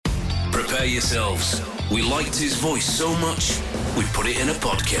prepare yourselves. We liked his voice so much, we put it in a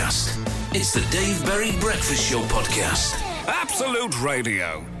podcast. It's the Dave Berry Breakfast Show podcast. Absolute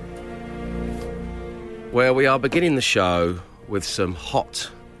Radio. Well, we are beginning the show with some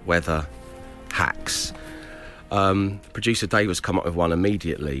hot weather hacks. Producer Dave has come up with one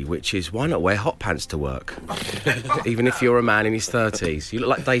immediately, which is, why not wear hot pants to work? Even if you're a man in his 30s. You look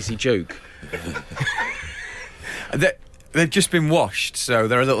like Daisy Duke. They've just been washed, so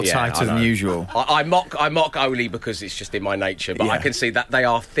they're a little tighter than usual. I mock only because it's just in my nature, but I can see that they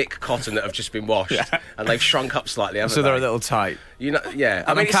are thick cotton that have just been washed, and they've shrunk up slightly, haven't so they? they're a little tight. You know, yeah.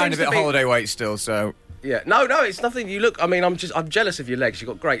 I'm kind of a bit holiday weight still, so... Yeah, no, it's nothing. You look. I mean, I'm jealous of your legs. You've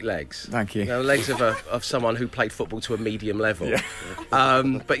got great legs. Thank you. You know, legs of someone who played football to a medium level. Yeah.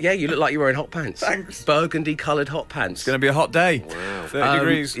 But yeah, you look like you're wearing hot pants. Thanks. Burgundy-coloured hot pants. It's going to be a hot day. Wow. 30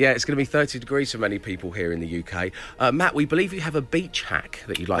 degrees. Yeah, it's going to be 30 degrees for many people here in the UK. Matt, we believe you have a beach hack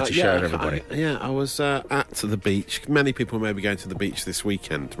that you'd like to share with everybody. I was at the beach. Many people may be going to the beach this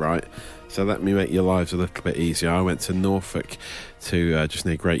weekend, right? So let me make your lives a little bit easier. I went to Norfolk, to just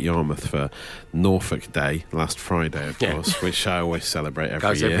near Great Yarmouth for Norfolk Day last Friday, of course, which I always celebrate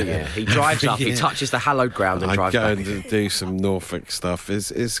every year. He drives up, he touches the hallowed ground and drives back. I go and do some Norfolk stuff.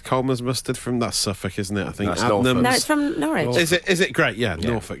 Is Coleman's mustard from that's Suffolk, isn't it? I think that's Norfolk. No, it's from Norwich. Is it great? Yeah,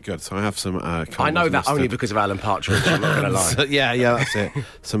 Norfolk, good. So I have some Coleman's I know that mustard. only because of Alan Partridge, I'm not going to lie. So, yeah, that's it.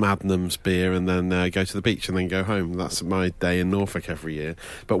 Some Adnams beer and then go to the beach and then go home. That's my day in Norfolk every year.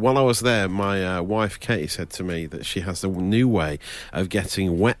 But while I was there, my wife Katie said to me that she has a new way of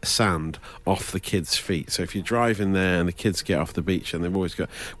getting wet sand off the kids' feet. So if you drive in there and the kids get off the beach and they've always got,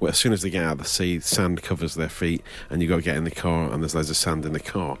 well, as soon as they get out of the sea, sand covers their feet and you've got to get in the car and there's loads of sand in the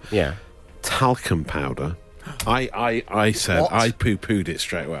car. Yeah. Talcum powder. I said, What? I poo-pooed it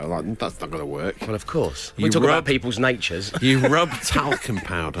straight away. I was like, that's not going to work. Well, of course. We talk about people's natures. You rub talcum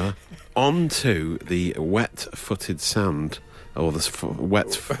powder onto the wet-footed sand, or the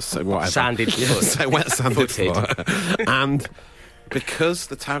whatever. Sanded foot. Wet sanded foot. And because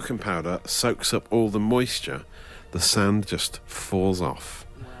the talcum powder soaks up all the moisture, the sand just falls off.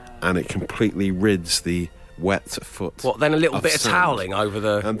 And it completely rids the wet foot. What, then a little bit of sand. toweling over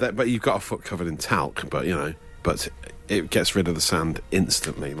the... But you've got a foot covered in talc, but it gets rid of the sand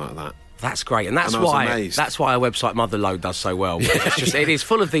instantly like that. That's great, and that's And I was why amazed. that's why our website Motherload does so well. It is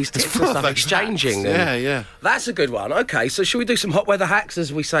full of these tips and stuff, exchanging. Yeah. That's a good one. Okay, so should we do some hot weather hacks?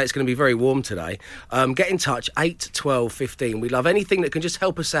 As we say, it's going to be very warm today. Get in touch, 8 12 15. We love anything that can just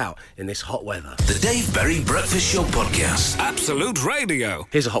help us out in this hot weather. The Dave Berry Breakfast Show podcast. Absolute Radio.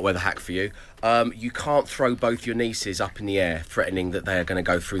 Here's a hot weather hack for you. You can't throw both your nieces up in the air, threatening that they are going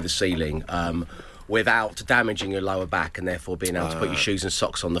to go through the ceiling. Without damaging your lower back and therefore being able to put your shoes and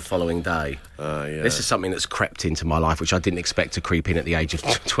socks on the following day. This is something that's crept into my life, which I didn't expect to creep in at the age of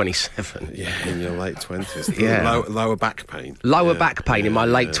 27. Yeah, in your late 20s. Yeah. Lower back pain. Lower back pain in my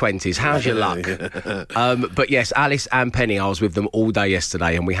late 20s. How's your luck? But yes, Alice and Penny, I was with them all day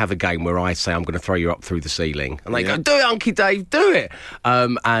yesterday, and we have a game where I say I'm going to throw you up through the ceiling. And they go, do it, Unky Dave, do it.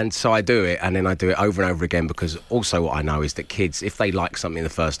 And so I do it, and then I do it over and over again, because also what I know is that kids, if they like something the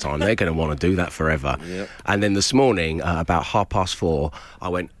first time, they're going to want to do that forever. Yep. And then this morning, about 4:30, I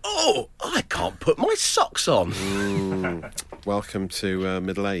went, I can't put my socks on. Welcome to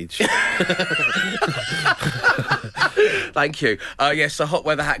middle age. Thank you. Yes, a hot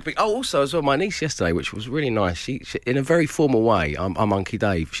weather hack. Also as well, my niece yesterday, which was really nice. She in a very formal way, I'm Unky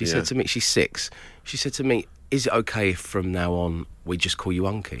Dave. She said to me, she's 6. She said to me, is it okay if from now on we just call you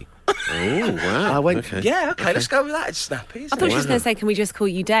Unky? Oh, wow. I went, okay. okay, let's go with that. It's snappy, isn't I thought she was going to say, can we just call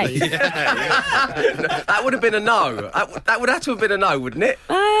you Dave? That would have been a no. That would have to have been a no, wouldn't it?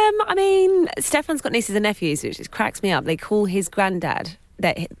 I mean, Stefan's got nieces and nephews, which just cracks me up. They call his granddad,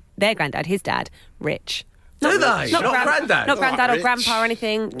 their granddad, his dad, Rich. Do they? Not granddad? Not granddad or Rich. grandpa or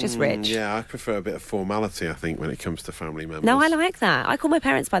anything, just Rich. Yeah, I prefer a bit of formality, I think, when it comes to family members. No, I like that. I call my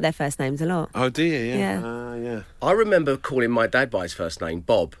parents by their first names a lot. Oh, do you? Yeah. Yeah. I remember calling my dad by his first name,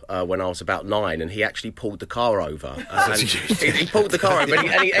 Bob, when I was about 9, and he actually pulled the car over. And he pulled the car over, and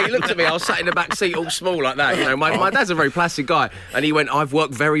he looked at me. I was sat in the back seat all small like that. You know, my dad's a very placid guy, and he went, I've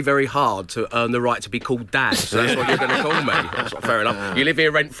worked very, very hard to earn the right to be called Dad, so that's what you're going to call me. That's what, fair enough. You live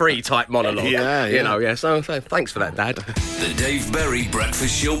here rent-free type monologue. Yeah. You know, so thanks for that, Dad. The Dave Berry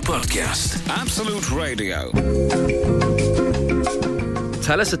Breakfast Show podcast. Absolute Radio.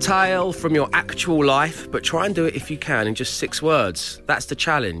 Tell us a tale from your actual life, but try and do it if you can in just 6 words. That's the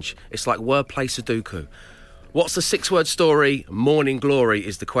challenge. It's like wordplay Sudoku. What's the 6-word story? Morning glory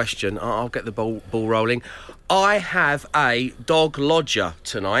is the question. I'll get the ball rolling. I have a dog lodger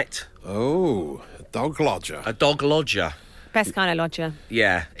tonight. Oh, a dog lodger. A dog lodger. Best kind of lodger.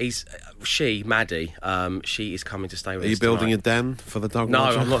 Yeah, Maddie, she is coming to stay with us. Are you building tonight. a den for the dog? No,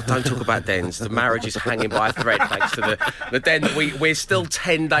 lodger? I'm not. Don't talk about dens. The marriage is hanging by a thread thanks to the den that we're still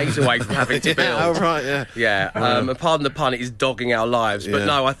 10 days away from having to build. Oh, right, yeah. Yeah, pardon the pun, it is dogging our lives. But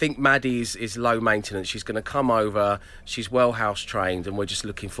no, I think Maddie is low maintenance. She's going to come over. She's well house trained, and we're just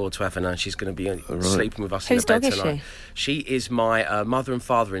looking forward to having her. She's going to be sleeping with us Whose in the bed dog is tonight. She is my mother and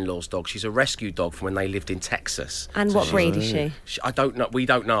father-in-law's dog. She's a rescue dog from when they lived in Texas. And what breed is she? I don't know. We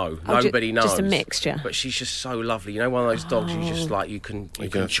don't know. Nobody knows. Just a mixture. But she's just so lovely. You know, one of those dogs you just like. You can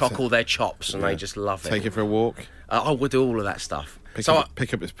chock all their chops, and they just love it. Take it for a walk. I would do all of that stuff.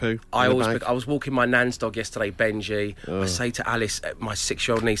 Pick up its poo. I was walking my nan's dog yesterday, Benji. I say to Alice, my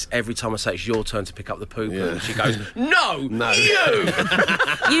 6-year-old niece, every time I say it's your turn to pick up the poo, and she goes, No, you!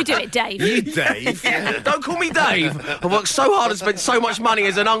 You do it, Dave. You, Dave. Yeah, don't call me Dave. I worked so hard and spent so much money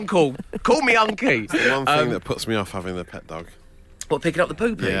as an uncle. Call me Unky. The one thing that puts me off having a pet dog. What, picking up the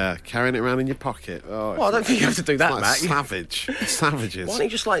poo-poo? Yeah, carrying it around in your pocket. Oh, well, I don't think you have to do that, like Matt. Savage. Savages. Why don't you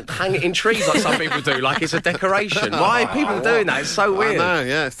just hang it in trees like some people do, like it's a decoration? Why are people doing that? It's so weird. I know,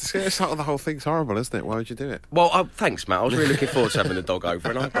 yeah. It's sort of the whole thing's horrible, isn't it? Why would you do it? Well, thanks, Matt. I was really looking forward to having the dog over,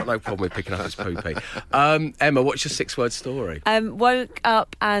 and I've got no problem with picking up his poo-pee. Emma, what's your 6-word story? Woke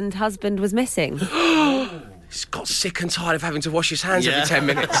up and husband was missing. He's got sick and tired of having to wash his hands every 10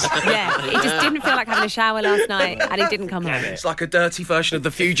 minutes. Yeah, he just didn't feel like having a shower last night, and he didn't come home. It's like a dirty version of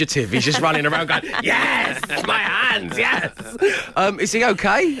The Fugitive. He's just running around going, yes, my hands, yes. Is he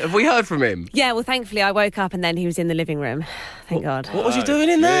okay? Have we heard from him? Yeah, well, thankfully I woke up and then he was in the living room. Thank God. What was he doing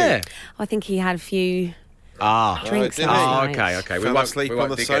in there? I think he had a few drinks did last he? night. Okay. Fell asleep on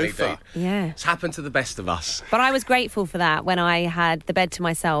the dig any sofa. deep. Yeah. It's happened to the best of us. But I was grateful for that when I had the bed to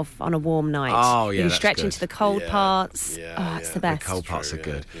myself on a warm night. Oh, yeah, You that's stretch good. into the cold parts. Yeah, It's the best. Cold parts are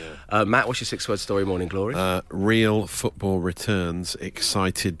good. Yeah. Matt, what's your 6-word story, Morning Glory? Real football returns.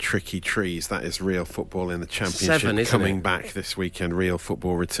 Excited tricky trees. That is real football in the Championship 7, isn't coming it? back this weekend. Real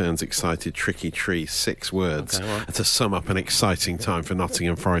football returns. Excited tricky trees. 6 words Okay, right. to sum up an exciting time for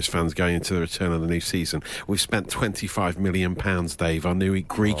Nottingham Forest fans going into the return of the new season. We've spent £25 million, Dave. Our new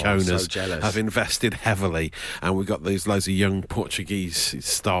Greek owners so jealous. have invested heavily, and we've got these loads of young Portuguese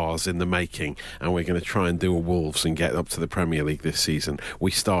stars in the making, and we're going to try and do a Wolves and get up to the Premier League this season.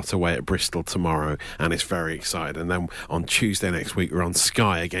 We start away at Bristol tomorrow, and it's very exciting. And then on Tuesday next week, we're on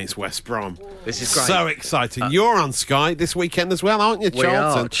Sky against West Brom. This is great. So exciting. You're on Sky this weekend as well, aren't you, We are.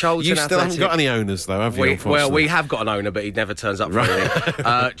 Charlton? Charlton You still haven't Athletic. got any owners, though, have you, Well, we unfortunately? have got an owner, but he never turns up for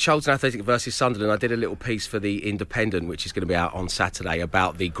anything. Charlton Athletic versus Sunderland. I did a little piece for the Independent, which is going to be out on Saturday,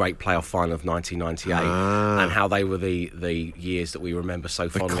 about the great playoff final of 1998 and how they were the years that we remember so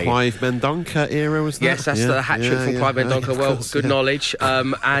The fondly. Clive Mendonca era, was that? Yes, that's the hat trick from Clive Mendonca. Well, good knowledge.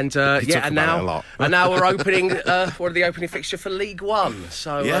 And talked about it a lot. now we're opening the opening fixture for League One.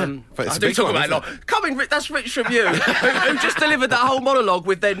 So but it's I a do big talk one, about it a isn't lot. Come in, that's Rich from you, who just delivered that whole monologue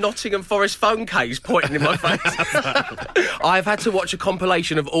with their Nottingham Forest phone case pointing in my face. I've had to watch a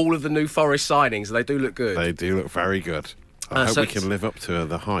compilation of all of the new Forest signings, and they do look good. They do look very good. I hope so we can live up to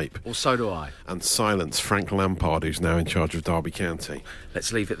the hype. Well, so do I. And silence Frank Lampard, who's now in charge of Derby County.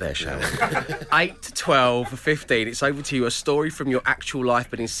 Let's leave it there, shall we? 8 to 12 for 15. It's over to you. A story from your actual life,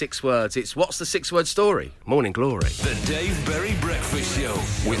 but in 6 words. It's what's the 6-word story? Morning Glory. The Dave Berry Breakfast Show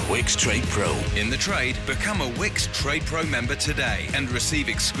with Wickes Trade Pro. In the trade, become a Wickes Trade Pro member today and receive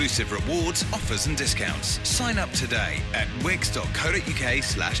exclusive rewards, offers and discounts. Sign up today at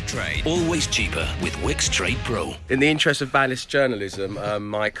wickes.co.uk/trade. Always cheaper with Wickes Trade Pro. In the interest of balanced journalism,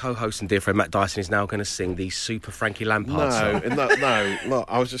 my co-host and dear friend Matt Dyson is now going to sing the Super Frankie Lampard song. No. Look,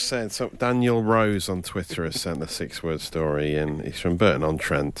 I was just saying. So Daniel Rose on Twitter has sent a 6-word story in. He's from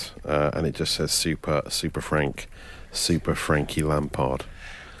Burton-on-Trent, and it just says Super Frankie Lampard.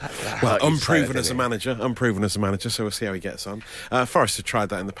 Well, unproven as a manager, so we'll see how he gets on. Forrest had tried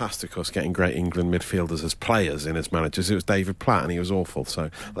that in the past, of course, getting great England midfielders as players in as managers. It was David Platt, and he was awful.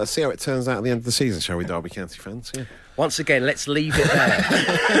 So let's see how it turns out at the end of the season, shall we, Derby County fans? Yeah. Once again, let's leave it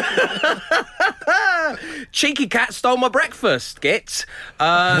there. Cheeky cat stole my breakfast, Git.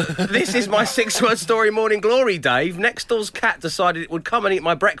 This is my 6-word story, Morning Glory, Dave. Next door's cat decided it would come and eat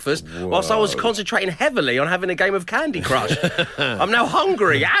my breakfast whilst I was concentrating heavily on having a game of Candy Crush. I'm now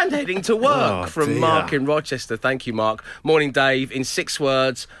hungry and heading to work. From Mark in Rochester. Thank you, Mark. Morning, Dave. In 6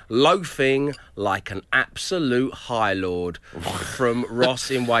 words, loafing like an absolute high lord. From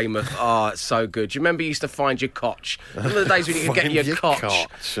Ross in Weymouth. Oh, it's so good. Do you remember you used to find your cotch? Remember the days when you could get your cotch?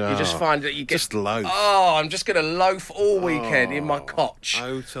 You just find that you get... Just loaf. Oh, I'm just going to loaf all weekend in my cotch.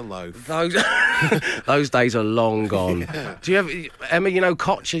 Oh, to loaf. Those days are long gone. Yeah. Do you have, Emma, you know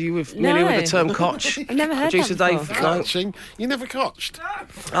cotch? Are you familiar with the term cotch? I've never heard Producer that before. Dave? No? Cotching? You never cotched?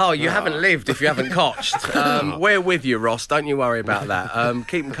 Oh, you haven't lived if you haven't cotched. We're with you, Ross. Don't you worry about that.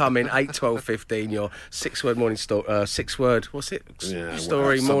 Keep them coming. 8, 12, 15. Your 6-word morning story. 6-word. What's it?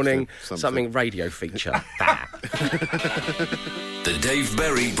 Story morning. Something radio feature. The Dave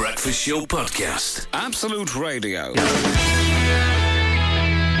Berry Breakfast Show Podcast. Absolute Radio.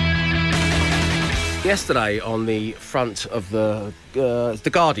 Yesterday, on the front of the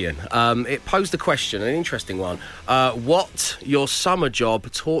Guardian, it posed a question, an interesting one. What your summer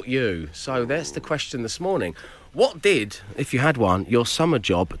job taught you? So that's the question this morning. What did, if you had one, your summer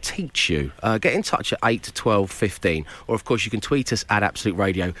job teach you? Get in touch at 8 to 12 15, or of course you can tweet us at Absolute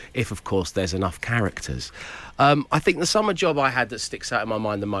Radio if, of course, there's enough characters. I think the summer job I had that sticks out in my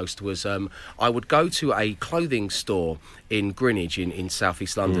mind the most was I would go to a clothing store in Greenwich in South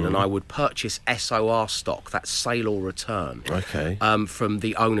East London and I would purchase SOR stock, that's sale or return, from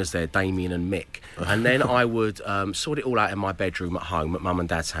the owners there, Damien and Mick. And then I would sort it all out in my bedroom at home at Mum and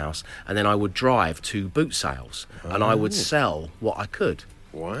Dad's house, and then I would drive to boot sales and I would sell what I could.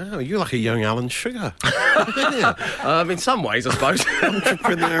 Wow, you're like a young Alan Sugar. In some ways, I suppose.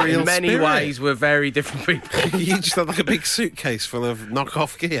 Entrepreneurial In many spirit. ways, we're very different people. You just had like a big suitcase full of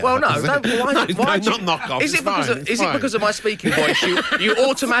knockoff gear. Well, no, Is it? why no, do you, not knockoff. Is it because of my speaking voice? You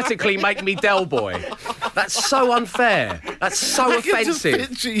automatically make me Del Boy. That's so unfair. That's so I can just offensive.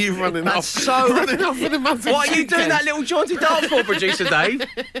 picture you running off. Running off with a massive What are you doing suitcase. that little jaunty dance for, producer Dave?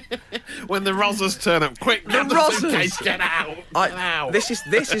 When the Rozzers turn up, quick, get the Rozzers. suitcase, get out. Get out. This is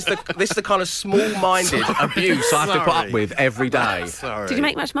the kind of small-minded abuse I have to put up with every day. Sorry. Did you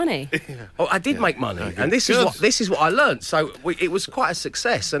make much money? Oh, I did make money, Okay, and this good. is what I learned. So it was quite a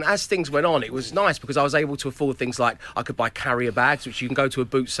success, and as things went on, it was nice because I was able to afford things like I could buy carrier bags, which you can go to a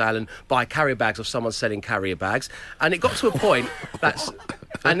boot sale and buy carrier bags of someone selling carrier bags, and it got to a point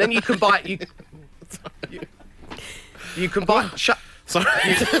and then you can buy you can buy. Sorry.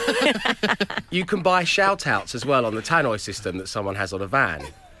 You can buy shout-outs as well on the tannoy system that someone has on a van.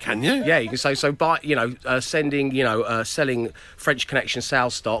 Can you? Yeah, you can so buy, selling French Connection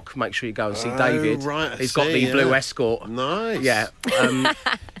sales stock. Make sure you go and see David. Right, He's got the blue Escort. Nice. Yeah.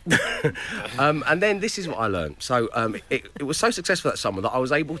 And then this is what I learned. So it was so successful that summer that I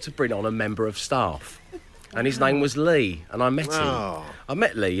was able to bring on a member of staff. And his name was Lee, and I met him. Oh. I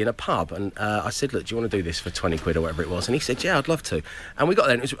met Lee in a pub, and I said, look, do you want to do this for 20 quid or whatever it was? And he said, yeah, I'd love to. And we got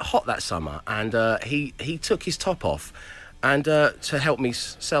there, and it was hot that summer, and he took his top off and to help me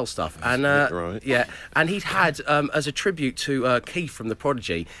sell stuff. And right. yeah, and he'd had, as a tribute to Keith from The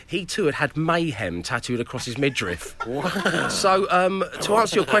Prodigy, he too had Mayhem tattooed across his midriff. Wow. So, to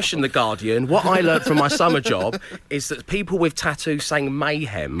answer your question, The Guardian, what I learned from my summer job is that people with tattoos saying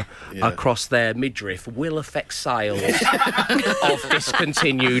Mayhem across their midriff will affect sales of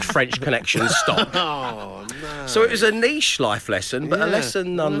discontinued French Connection stock. Oh, no. So it was a niche life lesson, but a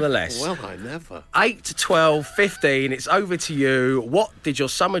lesson nonetheless. Well, I never. 8 to 12, 15, it's over to you. What did your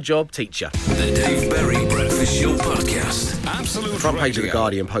summer job teach you? The Dave Berry Breakfast Show Podcast. Absolute Front page of The Radio.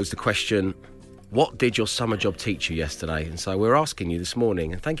 Guardian posed the question, what did your summer job teach you yesterday? And so we're asking you this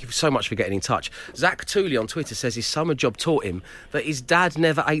morning, and thank you so much for getting in touch. Zach Tooley on Twitter says his summer job taught him that his dad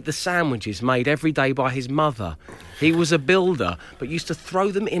never ate the sandwiches made every day by his mother. He was a builder, but used to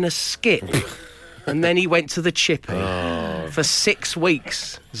throw them in a skip. And then he went to the chippy. For 6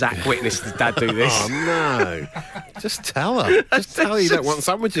 weeks, Zach witnessed his dad do this. Oh, no. Just tell her. Just tell her you don't want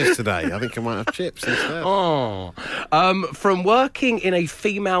sandwiches today. I think I might have chips instead. From working in a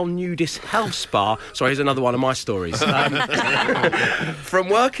female nudist health spa. Sorry, here's another one of my stories. From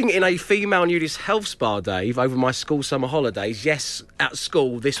working in a female nudist health spa, Dave, over my school summer holidays. Yes, at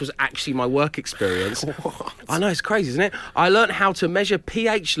school, this was actually my work experience. What? I know, it's crazy, isn't it? I learnt how to measure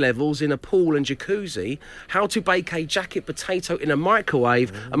pH levels in a pool and jacuzzi, how to bake a jacket potato in a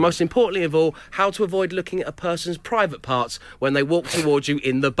microwave, and most importantly of all, how to avoid looking at a person's private parts when they walk towards you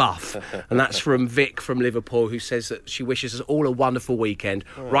in the buff. And that's from Vic from Liverpool, who says that she wishes us all a wonderful weekend.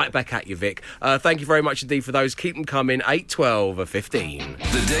 Right back at you, Vic. Thank you very much indeed for those. Keep them coming. 8, 12 or 15.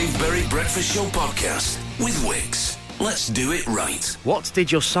 The Dave Berry Breakfast Show Podcast with Wickes. Let's do it right. What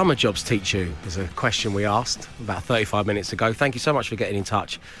did your summer jobs teach you? Is a question we asked about 35 minutes ago. Thank you so much for getting in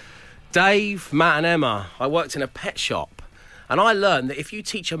touch. Dave, Matt and Emma, I worked in a pet shop, and I learned that if you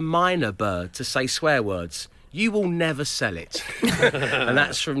teach a minor bird to say swear words, you will never sell it. And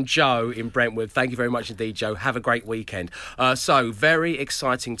that's from Joe in Brentwood. Thank you very much indeed, Joe. Have a great weekend. So, very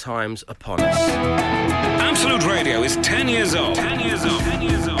exciting times upon us. Absolute Radio is 10 years old. 10 years old. 10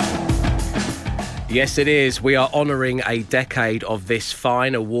 years old. Yes, it is. We are honouring a decade of this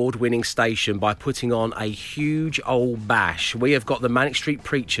fine award-winning station by putting on a huge old bash. We have got the Manic Street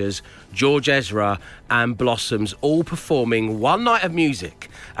Preachers, George Ezra and Blossoms all performing one night of music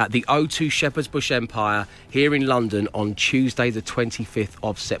at the O2 Shepherd's Bush Empire here in London on Tuesday the 25th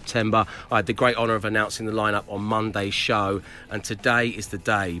of September. I had the great honour of announcing the lineup on Monday's show, and today is the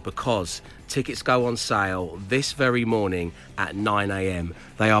day because tickets go on sale this very morning at 9 a.m.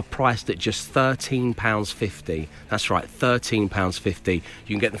 They are priced at just £13.50. That's right, £13.50. You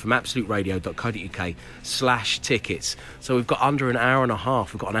can get them from absoluteradio.co.uk/tickets. So we've got under an hour and a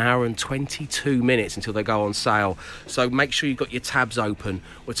half. We've got an hour and 22 minutes until they go on sale. So make sure you've got your tabs open.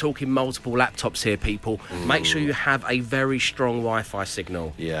 We're talking multiple laptops here, people. Make sure you have a very strong Wi-Fi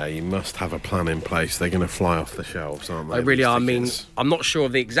signal. Yeah, you must have a plan in place. They're going to fly off the shelves, aren't they? They really are. I mean, I'm not sure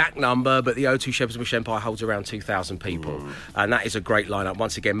of the exact number, but the O2 Shepherd's Bush Empire holds around 2,000 people. And that is a great lineup.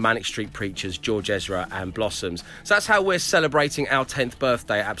 Once again, Manic Street Preachers, George Ezra and Blossoms. So that's how we're celebrating our 10th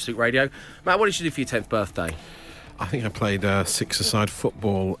birthday at Absolute Radio. Matt, what did you do for your 10th birthday? I think I played six-a-side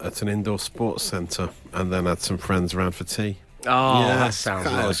football at an indoor sports centre and then had some friends around for tea. Oh, yeah, that sounds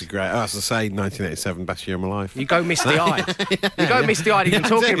that was great. As I say, 1987, best year of my life. You go misty-eyed. You go misty-eyed even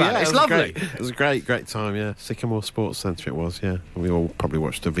talking about it. It's lovely. It was a great time, yeah. Sycamore Sports Centre it was, yeah. We all probably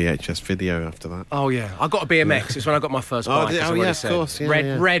watched a VHS video after that. Oh, yeah. I got a BMX. It's when I got my first bike. Yeah, of course.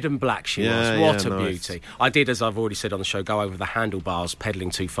 Yeah, red and black she was. What a nice beauty. I did, as I've already said on the show, go over the handlebars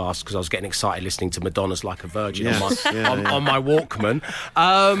pedalling too fast because I was getting excited listening to Madonna's Like a Virgin on my Walkman.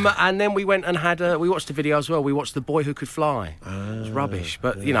 And then we went and we watched a video as well. We watched The Boy Who Could Fly. It was rubbish,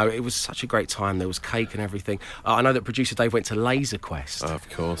 but you know, it was such a great time. There was cake and everything. I know that producer Dave went to Laser Quest. Of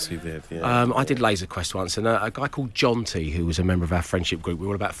course he did, yeah. I did Laser Quest once, and a guy called John T, who was a member of our friendship group, we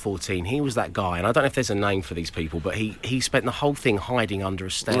were all about 14, he was that guy, and I don't know if there's a name for these people, but he spent the whole thing hiding under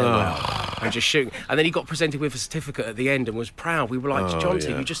a stairwell and just shooting, and then he got presented with a certificate at the end and was proud. We were like, John T,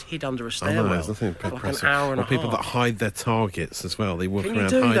 you just hid under a stairwell. There's nothing like an hour and a half. People that hide their targets as well. They walk Can you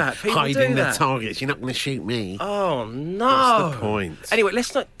around do that? hiding their targets. You're not going to shoot me. Oh, no. What's the point? Anyway,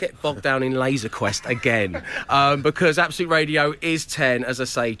 let's not get bogged down in Laser Quest again, because Absolute Radio is 10, as I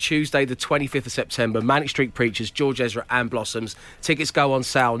say, Tuesday the 25th of September. Manic Street Preachers, George Ezra and Blossoms. Tickets go on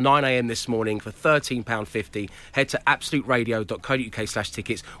sale 9 a.m. this morning for £13.50. Head to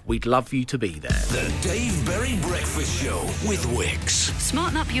absoluteradio.co.uk/tickets. We'd love you to be there. The Dave Berry Breakfast Show with Wickes.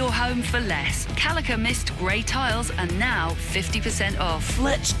 Smarten up your home for less. Calica Mist grey tiles are now 50% off.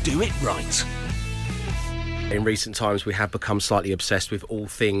 Let's do it right. In recent times, we have become slightly obsessed with all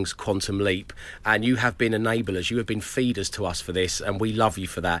things Quantum Leap, and you have been enablers, you have been feeders to us for this, and we love you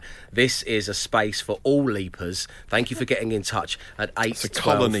for that. This is a space for all leapers. Thank you for getting in touch at 8 It's a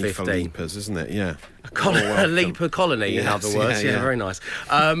 12 colony 15. for leapers, isn't it? Yeah. A leaper colony, in other words. Yeah, very nice.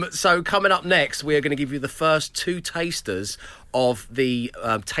 So coming up next, we are going to give you the first two tasters of the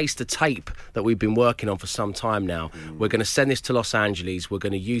taster tape that we've been working on for some time now. We're going to send this to Los Angeles. We're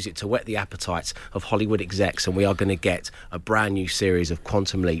going to use it to whet the appetites of Hollywood execs, and we are going to get a brand new series of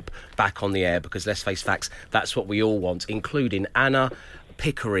Quantum Leap back on the air, because let's face facts, that's what we all want, including Anna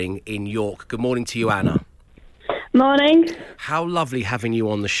Pickering in York. Good morning to you, Anna. Morning. How lovely having you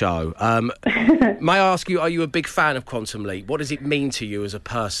on the show. May I ask you, are you a big fan of Quantum Leap? What does it mean to you as a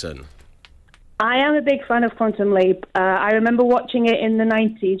person? I am a big fan of Quantum Leap. I remember watching it in the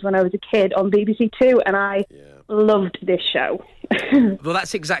 90s when I was a kid on BBC Two, and I loved this show. Well,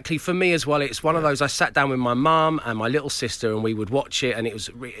 that's exactly for me as well. It's one of those, I sat down with my mum and my little sister and we would watch it, and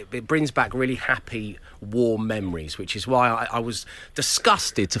it brings back really happy, warm memories, which is why I was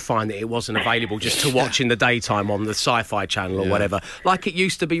disgusted to find that it wasn't available just to watch in the daytime on the Sci-Fi Channel or whatever, like it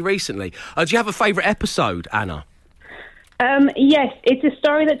used to be recently. Do you have a favourite episode, Anna? Yes, it's a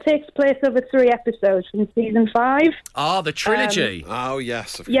story that takes place over 3 episodes from season 5. Ah, the trilogy. Oh,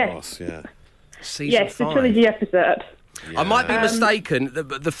 yes, of course, yeah. Season 5. The trilogy episode. Yeah. I might be mistaken.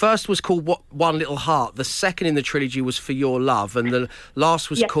 The first was called One Little Heart. The second in the trilogy was For Your Love, and the last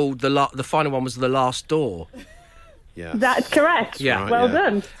was called the final one was The Last Door. Yeah, that's correct. Yeah, well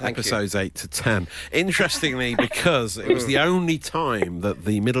done. Episodes 8 to 10. Interestingly, because it was the only time that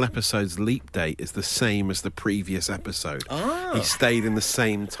the middle episode's leap date is the same as the previous episode. Oh. He stayed in the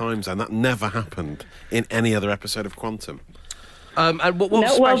same time zone. That never happened in any other episode of Quantum. And what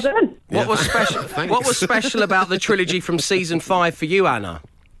was well done. What was special? What was special about the trilogy from season 5 for you, Anna?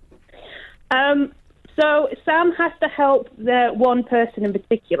 So Sam has to help the one person in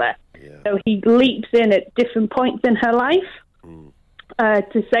particular. So he leaps in at different points in her life.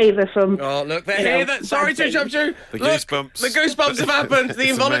 to save her from... Oh, look, they're here. Sorry to interrupt you. The Look, goosebumps. The goosebumps have happened. The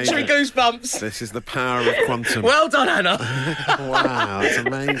involuntary goosebumps. This is the power of quantum. Well done, Anna. Wow, that's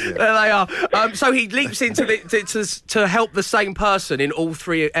amazing. There they are. So he leaps into to help the same person in all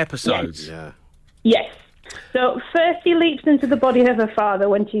 3 episodes. Yeah. Yes. So first he leaps into the body of her father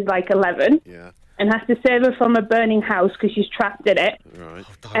when she's like 11. Yeah. And has to save her from a burning house because she's trapped in it. Right.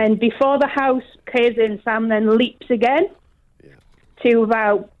 And before the house caves in, Sam then leaps again to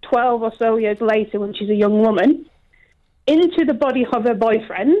about 12 or so years later when she's a young woman into the body of her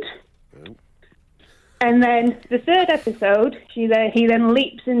boyfriend. Oh. And then the 3rd episode, he then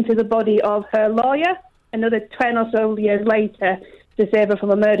leaps into the body of her lawyer another 10 or so years later to save her from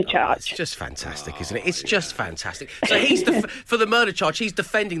a murder charge. It's just fantastic, isn't it? It's just fantastic. So he's for the murder charge, he's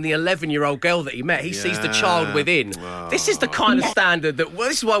defending the 11-year-old girl that he met. He sees the child within. This is the kind of standard that... Well,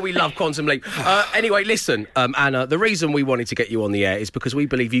 this is why we love Quantum Leap. Anyway, listen, Anna, the reason we wanted to get you on the air is because we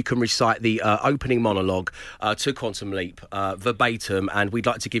believe you can recite the opening monologue to Quantum Leap verbatim, and we'd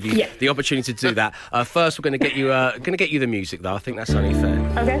like to give you the opportunity to do that. First, we're going to get you the music, though. I think that's only fair.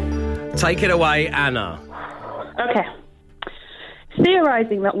 Okay. Take it away, Anna. Okay.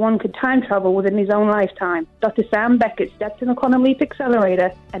 Theorising that one could time travel within his own lifetime, Dr. Sam Beckett stepped in a quantum leap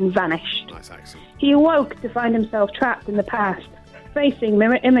accelerator and vanished. Nice accent. He awoke to find himself trapped in the past, facing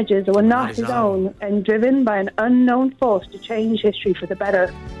mirror images that were not his own and driven by an unknown force to change history for the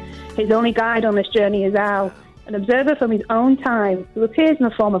better. His only guide on this journey is Al, an observer from his own time who appears in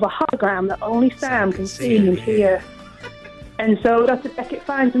the form of a hologram that only Sam can see and hear. And so Dr. Beckett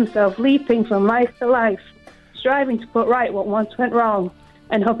finds himself leaping from life to life, striving to put right what once went wrong,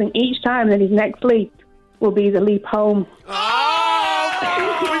 and hoping each time that his next leap will be the leap home.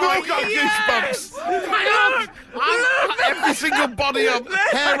 Oh! We've all got goosebumps! Every single body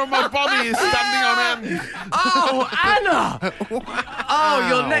hair on my body is standing on end. Oh, Anna! Oh,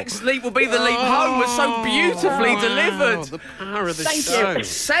 your next leap will be the leap home. Was so beautifully delivered. The power of the Thank show. you.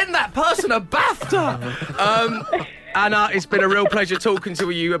 Send that person a BAFTA. Anna, it's been a real pleasure talking to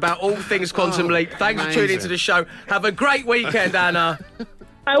you about all things Quantum Leap. Thanks for tuning into the show. Have a great weekend, Anna.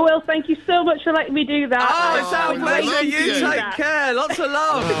 I will. Thank you so much for letting me do that. Oh, it's our pleasure. You take care. Lots of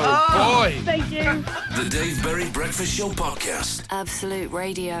love. Oh, boy. Thank you. The Dave Berry Breakfast Show Podcast. Absolute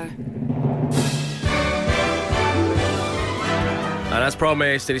Radio. And as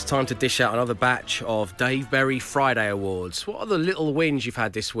promised, it is time to dish out another batch of Dave Berry Friday Awards. What are the little wins you've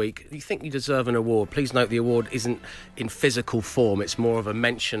had this week? You think you deserve an award? Please note the award isn't in physical form. It's more of a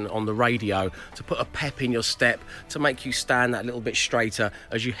mention on the radio to put a pep in your step, to make you stand that little bit straighter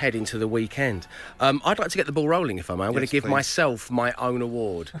as you head into the weekend. I'd like to get the ball rolling, if I may. I'm going to give myself my own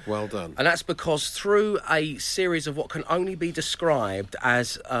award. Well done. And that's because through a series of what can only be described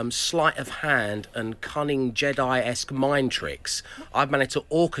as sleight of hand and cunning Jedi-esque mind tricks, I've managed to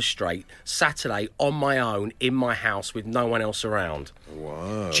orchestrate Saturday on my own in my house with no one else around.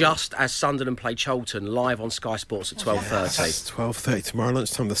 Whoa. Just as Sunderland play Cholton live on Sky Sports at 12:30. Yes, 12:30 tomorrow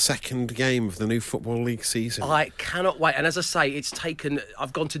lunchtime, the second game of the new Football League season. I cannot wait. And as I say,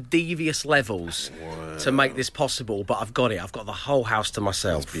 I've gone to devious levels to make this possible, but I've got it. I've got the whole house to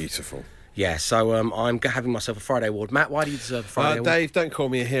myself. That's beautiful. Yeah, so I'm having myself a Friday award. Matt, why do you deserve a Friday award? Dave, don't call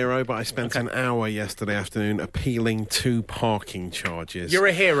me a hero, but I spent an hour yesterday afternoon appealing 2 parking charges. You're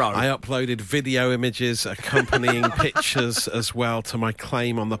a hero. I uploaded video images accompanying pictures as well to my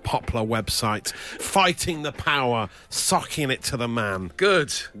claim on the Poplar website. Fighting the power, socking it to the man.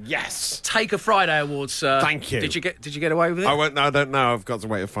 Good. Yes. Take a Friday award, sir. Thank you. Did you get away with it? I don't know. I've got to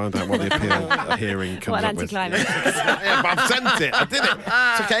wait to find out what the appeal hearing comes What up an with. anticlimax. Yeah, but I've sent it. I did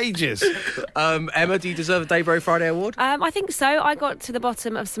it. Took ages. Emma, do you deserve a Dave Berry Friday award? I think so. I got to the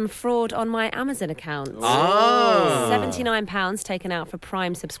bottom of some fraud on my Amazon account. Oh. £79 taken out for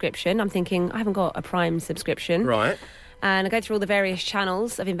Prime subscription. I'm thinking, I haven't got a Prime subscription. Right. And I go through all the various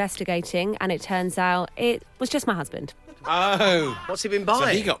channels of investigating, and it turns out it was just my husband. Oh. What's he been So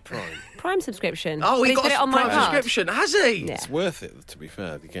buying? he got Prime. Prime subscription. Oh, he He's got put a it on my Prime card. subscription, has he? Yeah. It's worth it, to be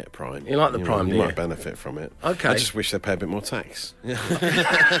fair, to get Prime. You like the Prime, You do you? might benefit from it. Okay. I just wish they'd pay a bit more tax.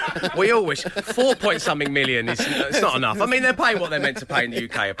 We all wish. 4-point-something million is it's not enough. I mean, they're paying what they're meant to pay in the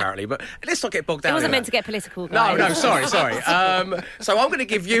UK, apparently, but let's not get bogged down It wasn't in meant that. to get political, No, guys. sorry. So I'm going to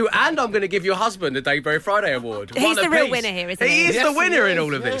give you and I'm going to give your husband a Dave Berry Friday award. He's One the real apiece. winner here, isn't he? He is Yes, the winner he in is,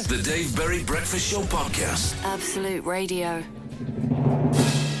 all of this. The Dave Berry Breakfast Show Podcast. Absolute Radio.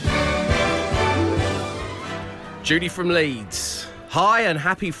 Judy from Leeds. Hi and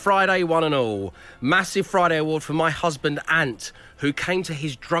happy Friday, one and all. Massive Friday award for my husband, Ant, who came to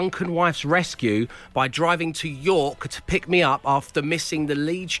his drunken wife's rescue by driving to York to pick me up after missing the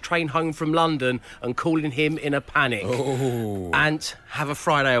Leeds train home from London and calling him in a panic. Oh. And have a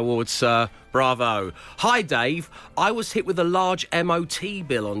Friday award, sir. Bravo. Hi, Dave. I was hit with a large MOT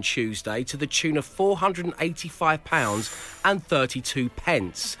bill on Tuesday to the tune of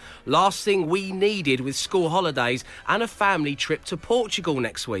 £485.32. Last thing we needed with school holidays and a family trip to Portugal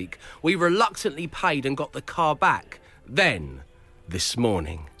next week. We reluctantly paid and got the car back. Then, this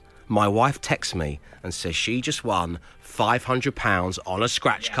morning, my wife texts me and says she just won £500 on a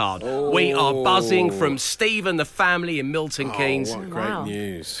scratch card. Oh. We are buzzing from Steve and the family in Milton Keynes. What great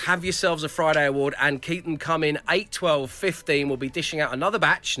news. Have yourselves a Friday award and keep them coming. 8, 12, 15. We'll be dishing out another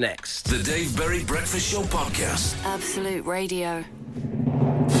batch next. The Dave Berry Breakfast Show Podcast. Absolute Radio.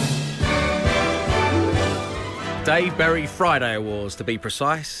 Dave Berry Friday Awards, to be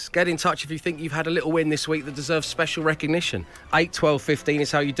precise. Get in touch if you think you've had a little win this week that deserves special recognition. 8, 12, 15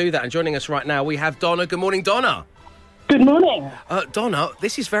 is how you do that. And joining us right now, we have Donna. Good morning, Donna. Good morning. Donna,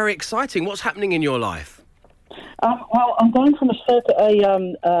 this is very exciting. What's happening in your life? Well, I'm going from I'm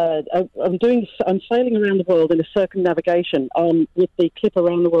sailing around the world in a circumnavigation with the Clip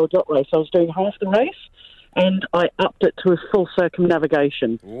Around the World yacht race. I was doing half the race, and I upped it to a full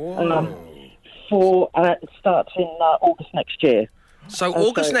circumnavigation. It starts in August next year. So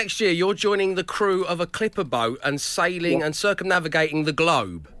August next year, you're joining the crew of a clipper boat and sailing and circumnavigating the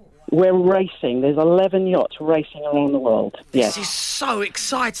globe. We're racing. There's 11 yachts racing around the world. This is so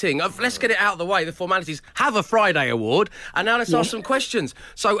exciting. Let's get it out of the way, the formalities. Have a Friday award. And now let's ask some questions.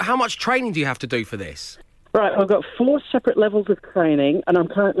 So how much training do you have to do for this? Right, I've got 4 separate levels of training, and I'm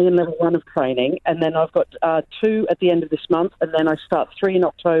currently in level 1 of training, and then I've got 2 at the end of this month, and then I start 3 in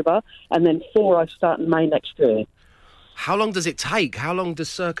October, and then 4 I start in May next year. How long does it take? How long does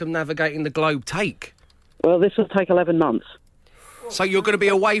circumnavigating the globe take? Well, this will take 11 months. So you're going to be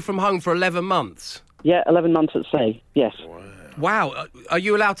away from home for 11 months? Yeah, 11 months at sea, yes. Wow. Are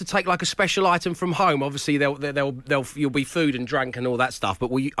you allowed to take like a special item from home? Obviously, you'll be food and drink and all that stuff,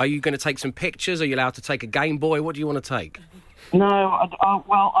 but are you going to take some pictures? Are you allowed to take a Game Boy? What do you want to take? No, I'm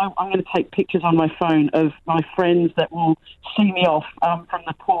going to take pictures on my phone of my friends that will see me off from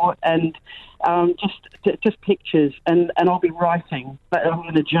the port, and just pictures, and I'll be writing, but I'm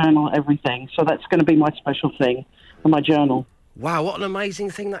going to journal everything, so that's going to be my special thing for my journal. Wow, what an amazing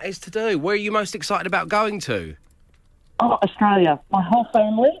thing that is to do. Where are you most excited about going to? Oh, Australia. My whole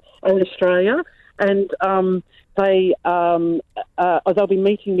family are in Australia, and they'll be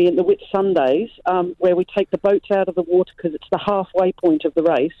meeting me at the Whitsundays, where we take the boats out of the water because it's the halfway point of the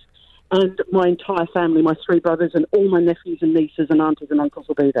race. And my entire family, my 3 brothers and all my nephews and nieces and aunties and uncles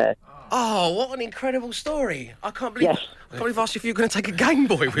will be there. Oh, what an incredible story. I can't believe I asked if you were going to take a Game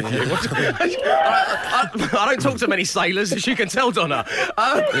Boy with you. I don't talk to many sailors, as you can tell, Donna.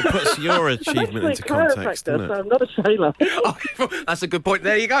 It puts your achievement into context, doesn't it? So I'm not a sailor. That's a good point.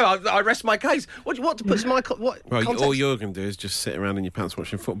 There you go. I rest my case. What puts my... Well, all you're going to do is just sit around in your pants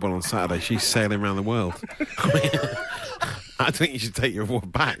watching football on Saturday. She's sailing around the world. I think you should take your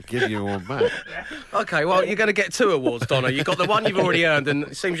award back. Give your award back. OK, well, you're going to get 2 awards, Donna. You've got the one you've already earned, and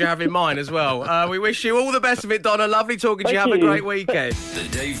it seems you're having mine as well. We wish you all the best of it, Donna. Lovely talking to you. Have a great weekend. The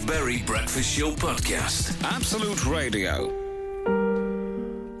Dave Berry Breakfast Show Podcast. Absolute Radio.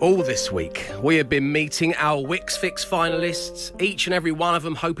 All this week, we have been meeting our Wickes Fix finalists, each and every one of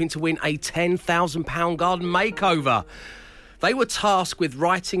them hoping to win a £10,000 garden makeover. They were tasked with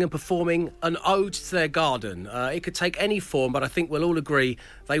writing and performing an ode to their garden. It could take any form, but I think we'll all agree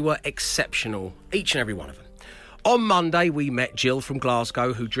they were exceptional, each and every one of them. On Monday, we met Jill from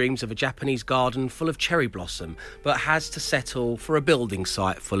Glasgow, who dreams of a Japanese garden full of cherry blossom, but has to settle for a building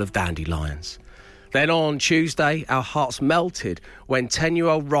site full of dandelions. Then on Tuesday, our hearts melted when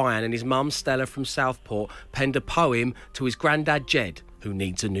 10-year-old Ryan and his mum Stella from Southport penned a poem to his granddad Jed, who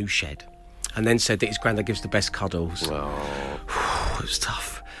needs a new shed, and then said that his granddad gives the best cuddles. It was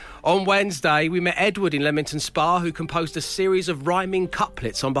tough. On Wednesday, we met Edward in Leamington Spa, who composed a series of rhyming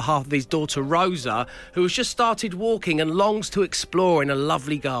couplets on behalf of his daughter Rosa, who has just started walking and longs to explore in a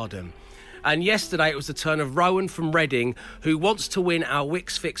lovely garden. And yesterday it was the turn of Rowan from Reading, who wants to win our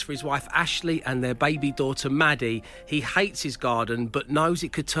Wickes Fix for his wife Ashley and their baby daughter Maddie. He hates his garden but knows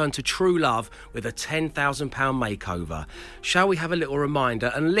it could turn to true love with a £10,000 makeover. Shall we have a little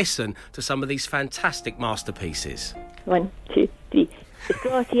reminder and listen to some of these fantastic masterpieces? 1, 2, 3. It's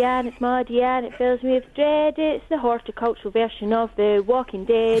grotty and it's muddy and it fills me with dread. It's the horticultural version of The Walking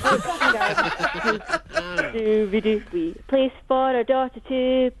Dead. We place for our daughter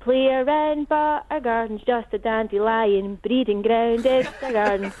to play around, but our garden's just a dandelion breeding ground. It's the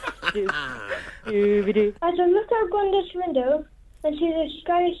garden. As I look out Granddad's window, and see the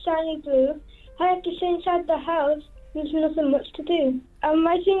sky is shiny blue. I have to stay inside the house. There's nothing much to do. I'm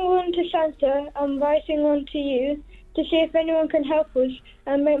writing one to Santa. I'm writing one to you to see if anyone can help us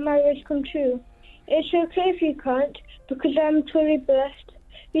and make my wish come true. It's okay if you can't, because I'm truly blessed.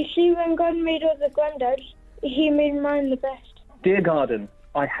 You see, when God made all the granddads, He made mine the best. Dear Garden,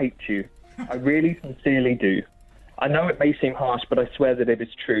 I hate you. I really sincerely do. I know it may seem harsh, but I swear that it is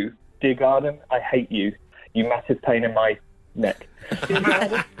true. Dear Garden, I hate you. You massive pain in my neck. Dear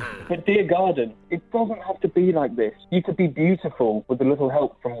Garden, but dear Garden, it doesn't have to be like this. You could be beautiful with a little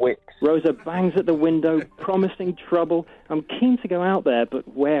help from Wickes. Rosa bangs at the window, promising trouble. I'm keen to go out there, but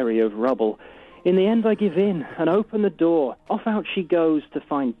wary of rubble. In the end, I give in and open the door. Off out she goes to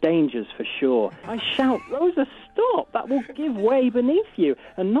find dangers for sure. I shout, Rosa, stop! That will give way beneath you.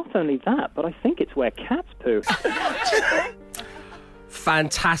 And not only that, but I think it's where cats poo.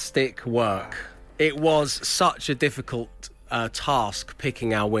 Fantastic work. It was such a difficult task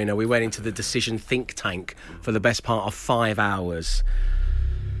picking our winner. We went into the decision think tank for the best part of 5 hours.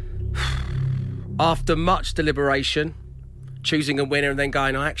 After much deliberation, choosing a winner and then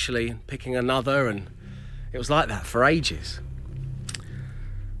going, actually, picking another, and it was like that for ages.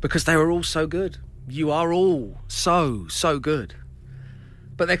 Because they were all so good. You are all so good.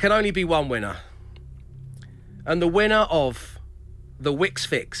 But there can only be one winner. And the winner of the Wickes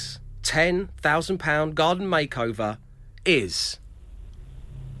Fix £10,000 garden makeover is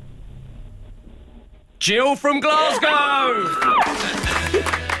Jill from Glasgow!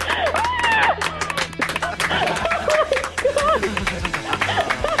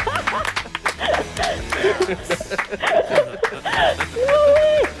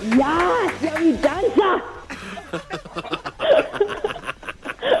 Yes, you dancer!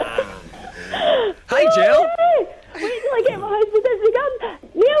 Hey, Jill! Wait till I get my husband as a gun.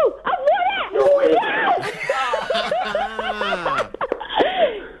 Neil, I've won it! Yes!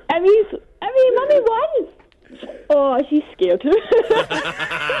 Mummy won! Oh, she's scared.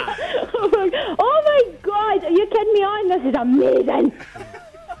 Oh my God, are you kidding me on? This is amazing.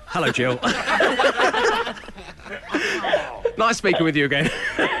 Hello, Jill. Nice speaking with you again.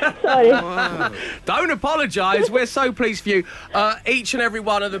 Sorry. Don't apologise. We're so pleased for you. Each and every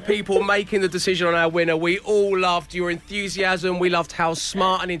one of the people making the decision on our winner, we all loved your enthusiasm. We loved how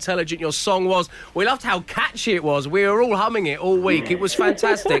smart and intelligent your song was. We loved how catchy it was. We were all humming it all week. It was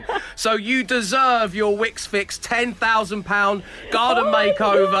fantastic. So you deserve your Wickes Fix £10,000 garden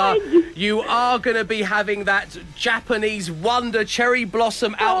makeover. God. You are going to be having that Japanese wonder cherry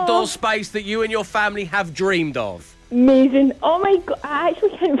blossom outdoor space that you and your family have dreamed of. Amazing. Oh my God, I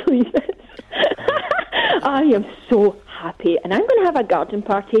actually can't believe this. I am so happy, and I'm going to have a garden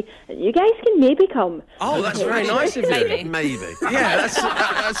party. You guys can maybe come. Oh, that's very nice of you. Maybe. Yeah,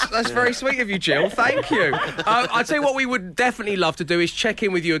 that's very sweet of you, Jill. Thank you. I'll tell you what we would definitely love to do is check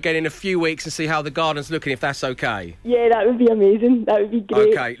in with you again in a few weeks and see how the garden's looking, if that's okay. Yeah, that would be amazing. That would be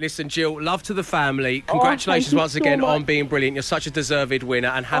great. Okay, listen, Jill, love to the family. Congratulations once again on being brilliant. You're such a deserved winner,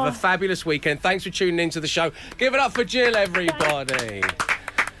 and have a fabulous weekend. Thanks for tuning into the show. Give it up for Jill, everybody.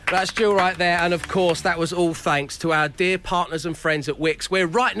 That's Jill right there, and of course that was all thanks to our dear partners and friends at Wickes, where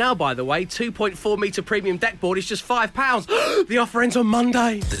right now, by the way, 2.4 metre premium deck board is just £5. The offer ends on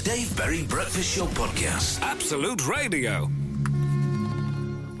Monday. The Dave Berry Breakfast Show Podcast. Absolute Radio.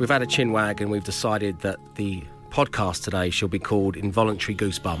 We've had a chinwag and we've decided that the podcast today shall be called Involuntary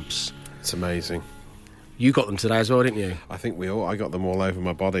Goosebumps. It's amazing. You got them today as well, didn't you? I got them all over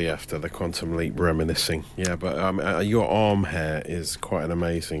my body after the quantum leap reminiscing. Yeah, but your arm hair is quite an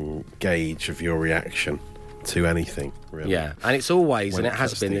amazing gauge of your reaction to anything, really. Yeah, and it's always, and it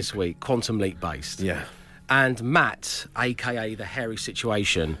has been this week, quantum leap based. Yeah. And Matt, a.k.a. the hairy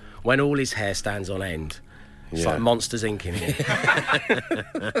situation, when all his hair stands on end, it's like Monsters Inc. in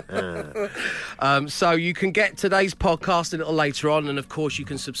here. So you can get today's podcast a little later on, and of course you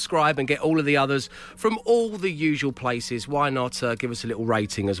can subscribe and get all of the others from all the usual places. Why not give us a little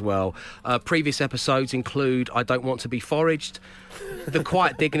rating as well? Previous episodes include I Don't Want to Be Foraged, The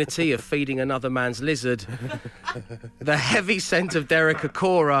Quiet Dignity of Feeding Another Man's Lizard, The Heavy Scent of Derek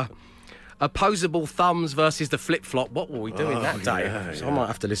Acora, Opposable Thumbs versus the Flip-Flop. What were we doing that day? Yeah, so I might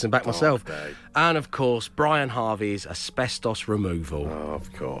have to listen back myself. And, of course, Brian Harvey's Asbestos Removal. Oh,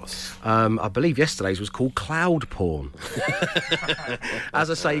 of course. I believe yesterday's was called Cloud Porn.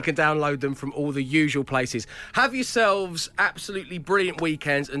 As I say, you can download them from all the usual places. Have yourselves absolutely brilliant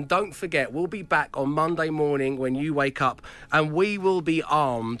weekends, and don't forget, we'll be back on Monday morning when you wake up, and we will be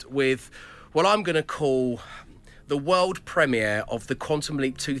armed with what I'm going to call the world premiere of the Quantum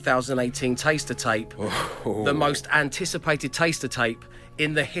Leap 2018 taster tape, the most anticipated taster tape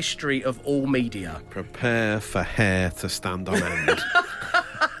in the history of all media. Prepare for hair to stand on end.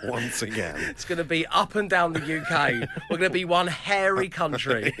 Once again. It's going to be up and down the UK. We're going to be one hairy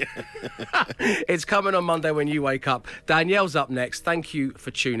country. It's coming on Monday when you wake up. Danielle's up next. Thank you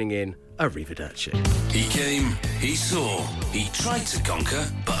for tuning in. Arrivederci. He came, he saw, he tried to conquer,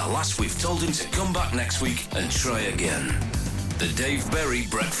 but alas, we've told him to come back next week and try again. The Dave Berry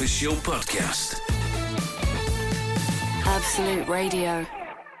Breakfast Show Podcast. Absolute Radio.